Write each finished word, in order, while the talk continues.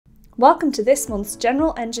Welcome to this month's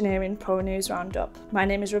General Engineering Pro News Roundup. My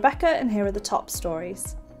name is Rebecca and here are the top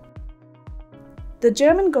stories. The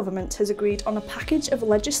German government has agreed on a package of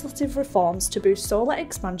legislative reforms to boost solar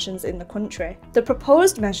expansions in the country. The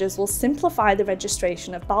proposed measures will simplify the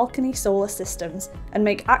registration of balcony solar systems and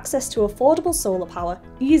make access to affordable solar power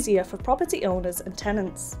easier for property owners and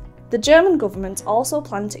tenants. The German government also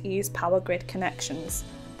planned to ease power grid connections.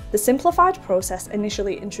 The simplified process,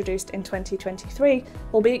 initially introduced in 2023,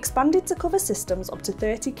 will be expanded to cover systems up to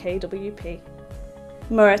 30 kWp.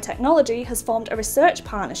 Mura Technology has formed a research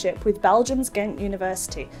partnership with Belgium's Ghent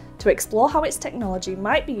University to explore how its technology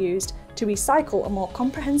might be used to recycle a more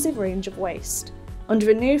comprehensive range of waste.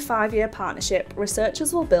 Under a new 5-year partnership,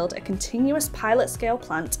 researchers will build a continuous pilot-scale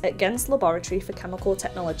plant at Ghent's Laboratory for Chemical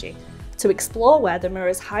Technology to explore whether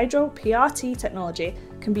Mura's hydro-PRT technology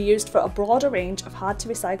can be used for a broader range of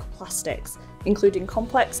hard-to-recycle plastics, including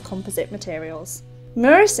complex composite materials.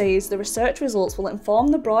 Mura says the research results will inform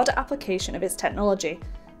the broader application of its technology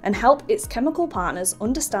and help its chemical partners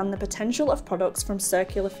understand the potential of products from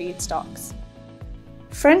circular feedstocks.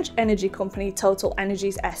 French energy company Total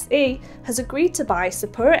Energies SE has agreed to buy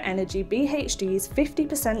Sapura Energy BHD's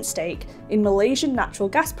 50% stake in Malaysian natural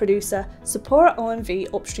gas producer Sapura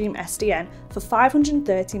OMV Upstream SDN for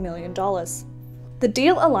 $530 million. The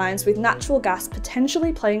deal aligns with natural gas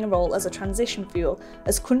potentially playing a role as a transition fuel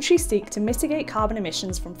as countries seek to mitigate carbon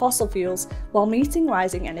emissions from fossil fuels while meeting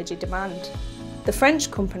rising energy demand. The French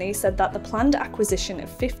company said that the planned acquisition of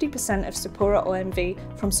 50% of Sapura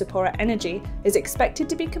OMV from Sapura Energy is expected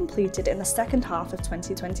to be completed in the second half of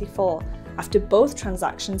 2024. After both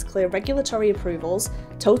transactions clear regulatory approvals,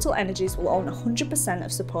 Total Energies will own 100% of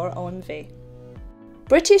Sapura OMV.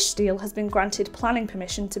 British Steel has been granted planning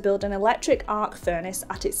permission to build an electric arc furnace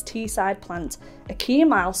at its Teesside plant, a key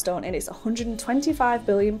milestone in its £125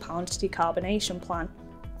 billion decarbonation plan.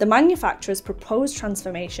 The manufacturer's proposed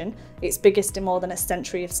transformation, its biggest in more than a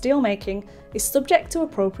century of steelmaking, is subject to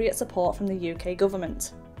appropriate support from the UK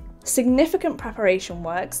government. Significant preparation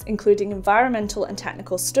works, including environmental and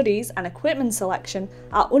technical studies and equipment selection,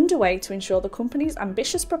 are underway to ensure the company's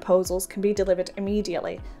ambitious proposals can be delivered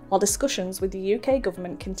immediately, while discussions with the UK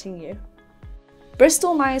government continue.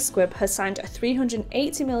 Bristol Myers Squibb has signed a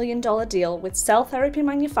 $380 million deal with cell therapy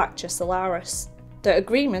manufacturer Solaris. The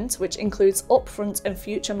agreement, which includes upfront and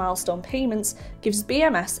future milestone payments, gives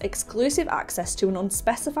BMS exclusive access to an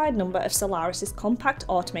unspecified number of Solaris's compact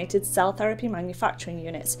automated cell therapy manufacturing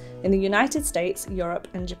units in the United States, Europe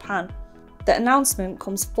and Japan. The announcement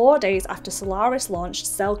comes 4 days after Solaris launched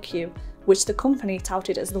CellQ, which the company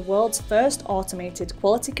touted as the world's first automated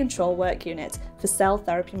quality control work unit for cell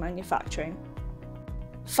therapy manufacturing.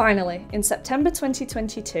 Finally, in September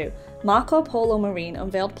 2022, Marco Polo Marine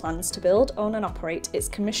unveiled plans to build, own and operate its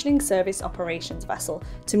commissioning service operations vessel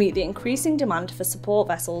to meet the increasing demand for support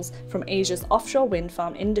vessels from Asia's offshore wind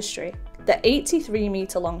farm industry. The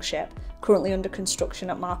 83-metre-long ship, currently under construction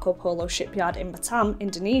at Marco Polo shipyard in Batam,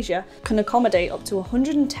 Indonesia, can accommodate up to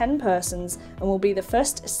 110 persons and will be the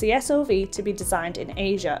first CSOV to be designed in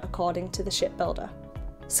Asia, according to the shipbuilder.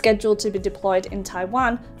 Scheduled to be deployed in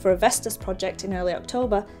Taiwan for a Vestas project in early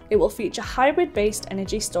October, it will feature hybrid-based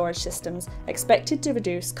energy storage systems expected to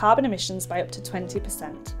reduce carbon emissions by up to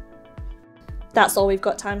 20%. That's all we've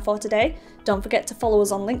got time for today. Don't forget to follow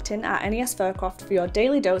us on LinkedIn at NES Fircroft for your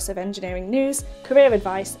daily dose of engineering news, career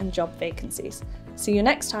advice and job vacancies. See you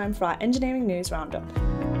next time for our Engineering News Roundup.